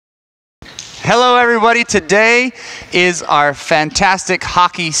Hello everybody, today is our fantastic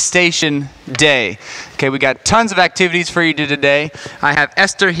hockey station day. Okay, we got tons of activities for you today. I have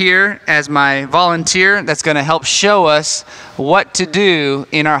Esther here as my volunteer that's going to help show us what to do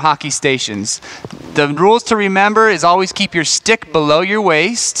in our hockey stations. The rules to remember is always keep your stick below your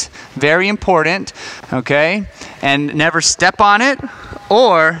waist, very important, okay? And never step on it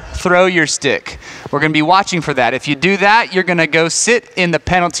or throw your stick. We're going to be watching for that. If you do that, you're going to go sit in the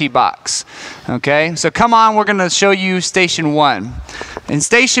penalty box. Okay, so come on, we're going to show you Station 1. In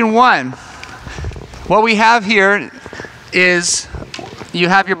Station 1, what we have here is you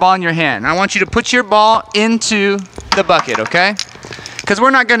have your ball in your hand. I want you to put your ball into the bucket, okay? Because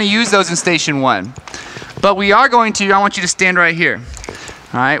we're not going to use those in Station 1. But we are going to, I want you to stand right here.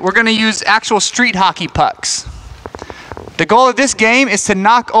 All right, we're going to use actual street hockey pucks. The goal of this game is to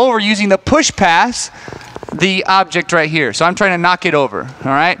knock over using the push pass the object right here. So I'm trying to knock it over,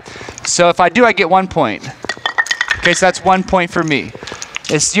 all right? So if I do, I get 1 point. Okay, so that's 1 point for me.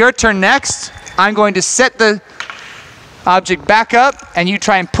 It's your turn next. I'm going to set the object back up and you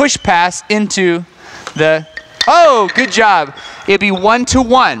try and push pass into the, oh, good job. It'd be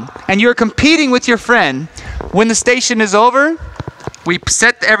 1-1 and you're competing with your friend. When the station is over, we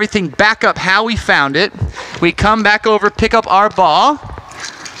set everything back up how we found it. We come back over, pick up our ball,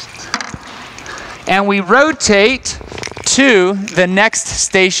 and we rotate to the next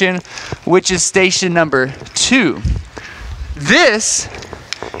station, which is station number 2. This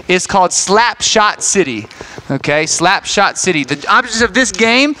is called Slap Shot City. Okay, Slap Shot City. The object of this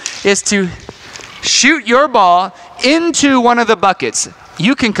game is to shoot your ball into one of the buckets.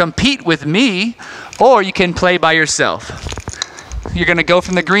 You can compete with me, or you can play by yourself. You're going to go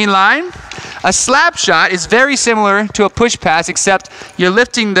from the green line. A slap shot is very similar to a push pass, except you're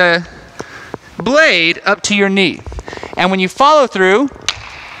lifting the blade up to your knee. And when you follow through,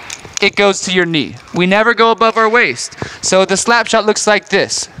 it goes to your knee. We never go above our waist. So the slap shot looks like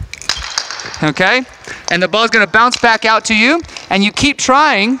this. Okay? And the ball's going to bounce back out to you, and you keep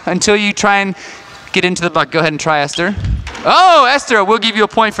trying until you try and get into the bucket. Go ahead and try, Esther. Oh, Esther, we'll give you a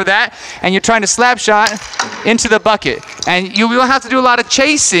point for that. And you're trying to slap shot into the bucket. And you will have to do a lot of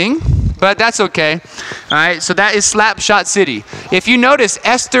chasing, but that's okay. All right, so that is Slap Shot City. If you notice,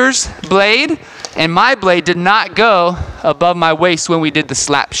 Esther's blade and my blade did not go above my waist when we did the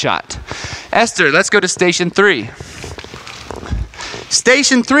slap shot. Esther, let's go to Station 3.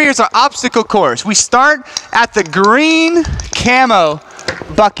 Station 3 is our obstacle course. We start at the green camo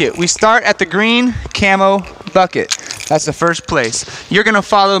bucket. We start at the green camo bucket. That's the first place. You're going to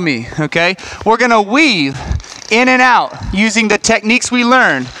follow me, okay? We're going to weave in and out using the techniques we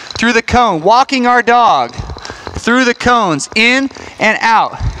learned through the cone, walking our dog through the cones, in and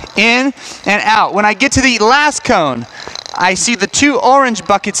out, in and out. When I get to the last cone, I see the 2 orange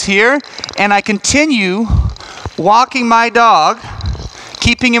buckets here, and I continue walking my dog,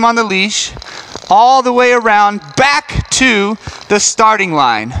 keeping him on the leash, all the way around back to the starting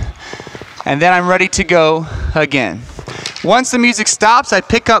line. And then I'm ready to go again. Once the music stops, I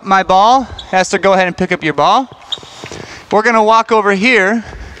pick up my ball. Esther, go ahead and pick up your ball. We're going to walk over here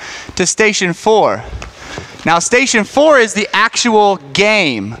to Station 4. Now, Station 4 is the actual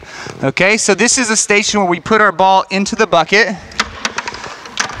game. Okay, so this is a station where we put our ball into the bucket.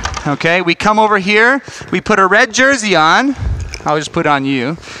 Okay, we come over here. We put a red jersey on. I'll just put it on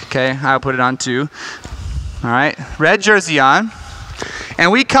you. Okay, I'll put it on too. All right, red jersey on.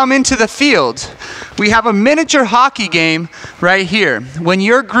 And we come into the field. We have a miniature hockey game right here. When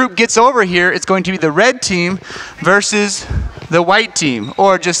your group gets over here, it's going to be the red team versus the white team,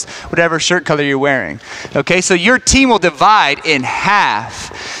 or just whatever shirt color you're wearing. Okay, so your team will divide in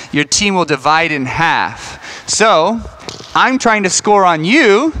half. Your team will divide in half. So I'm trying to score on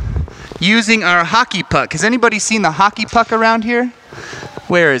you using our hockey puck. Has anybody seen the hockey puck around here?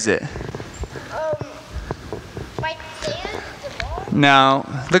 Where is it? No,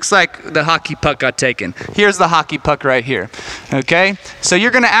 looks like the hockey puck got taken. Here's the hockey puck right here. Okay, so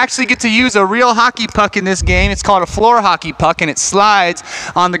you're going to actually get to use a real hockey puck in this game. It's called a floor hockey puck, and it slides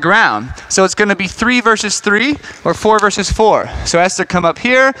on the ground. So it's going to be 3 versus 3 or 4 versus 4. So Esther, come up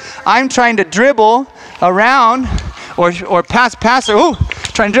here. I'm trying to dribble around or pass. Ooh,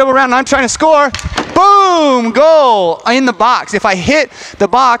 trying to dribble around, and I'm trying to score. Boom! Goal in the box. If I hit the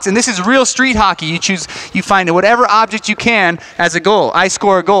box, and this is real street hockey, you find whatever object you can as a goal. I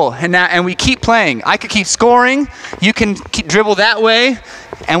score a goal, and we keep playing. I could keep scoring. You can keep dribble that way,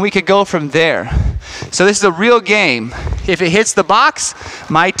 and we could go from there. So this is a real game. If it hits the box,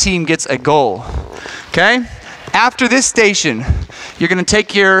 my team gets a goal. Okay? After this station, you're going to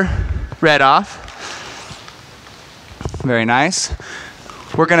take your red off. Very nice.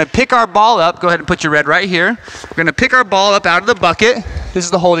 we're going to pick our ball up. Go ahead and put your red right here. We're going to pick our ball up out of the bucket. This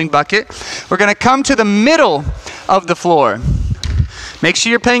is the holding bucket. We're going to come to the middle of the floor. Make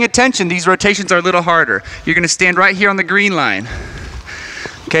sure you're paying attention. These rotations are a little harder. You're going to stand right here on the green line.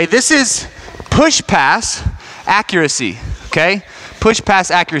 Okay, this is push pass accuracy. Okay, push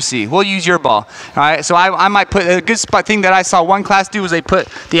pass accuracy. We'll use your ball. All right, so I might put a good thing that I saw one class do was they put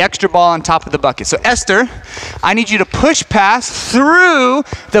the extra ball on top of the bucket. So Esther, I need you to push pass through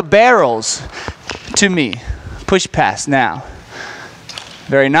the barrels to me. Push pass now.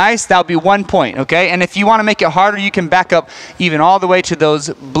 Very nice. That'll be 1 point, okay? And if you want to make it harder, you can back up even all the way to those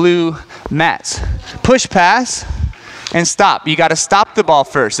blue mats. Push pass and stop. You got to stop the ball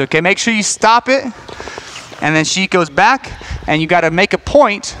first, okay? Make sure you stop it, and then she goes back, and you got to make a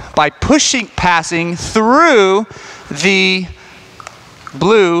point by passing through the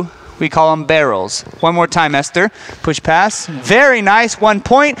blue, we call them barrels. One more time, Esther. Push pass. Very nice. 1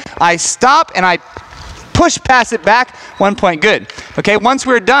 point. I stop, and I push pass it back. 1 point. Good. Okay, once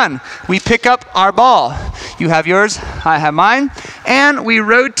we're done, we pick up our ball. You have yours, I have mine, and we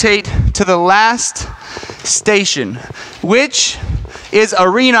rotate to the last station, which is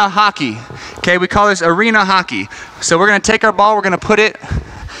arena hockey. Okay, we call this arena hockey. So we're going to take our ball, we're going to put it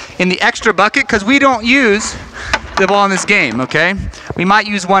in the extra bucket because we don't use the ball in this game, okay? We might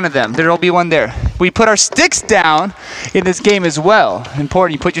use one of them. There'll be one there. We put our sticks down in this game as well.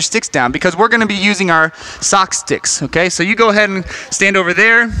 Important, you put your sticks down because we're going to be using our sock sticks, okay? So you go ahead and stand over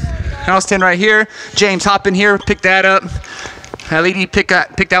there. I'll stand right here. James, hop in here, pick that up. Lady, pick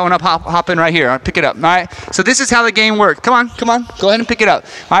that one up, hop in right here. All right, pick it up, all right? So this is how the game works. Come on, go ahead and pick it up.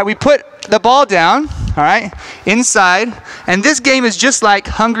 All right, we put the ball down, all right, inside, and this game is just like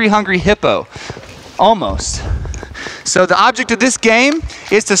Hungry Hungry Hippo, almost. So the object of this game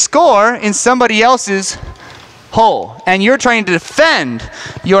is to score in somebody else's hole, and you're trying to defend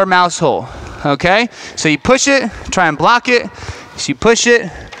your mouse hole, okay? So you push it, try and block it, so you push it,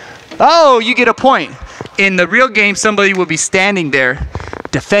 oh, you get a point. In the real game, somebody will be standing there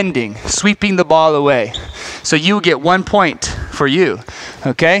defending, sweeping the ball away. So you get 1 point for you,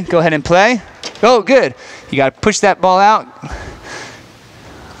 okay? Go ahead and play. Oh, good. You got to push that ball out.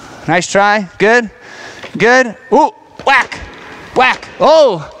 Nice try. Good. Good. Ooh, whack, whack.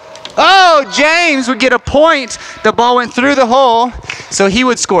 Oh, James would get a point. The ball went through the hole, so he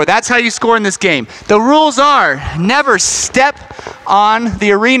would score. That's how you score in this game. The rules are never step on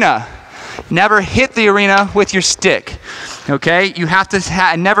the arena. Never hit the arena with your stick, okay? You have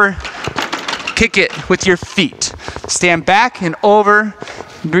to never kick it with your feet. Stand back and over,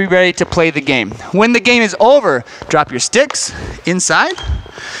 be ready to play the game. When the game is over, drop your sticks inside.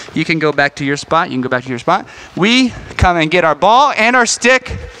 You can go back to your spot. You can go back to your spot. We come and get our ball and our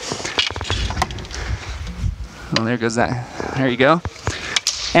stick. Oh, there goes that. There you go.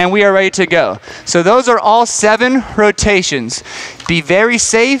 And we are ready to go. So those are all 7 rotations. Be very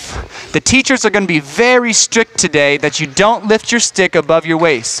safe. The teachers are going to be very strict today that you don't lift your stick above your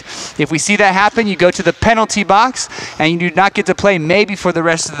waist. If we see that happen, you go to the penalty box and you do not get to play maybe for the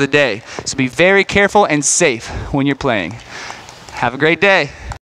rest of the day. So be very careful and safe when you're playing. Have a great day.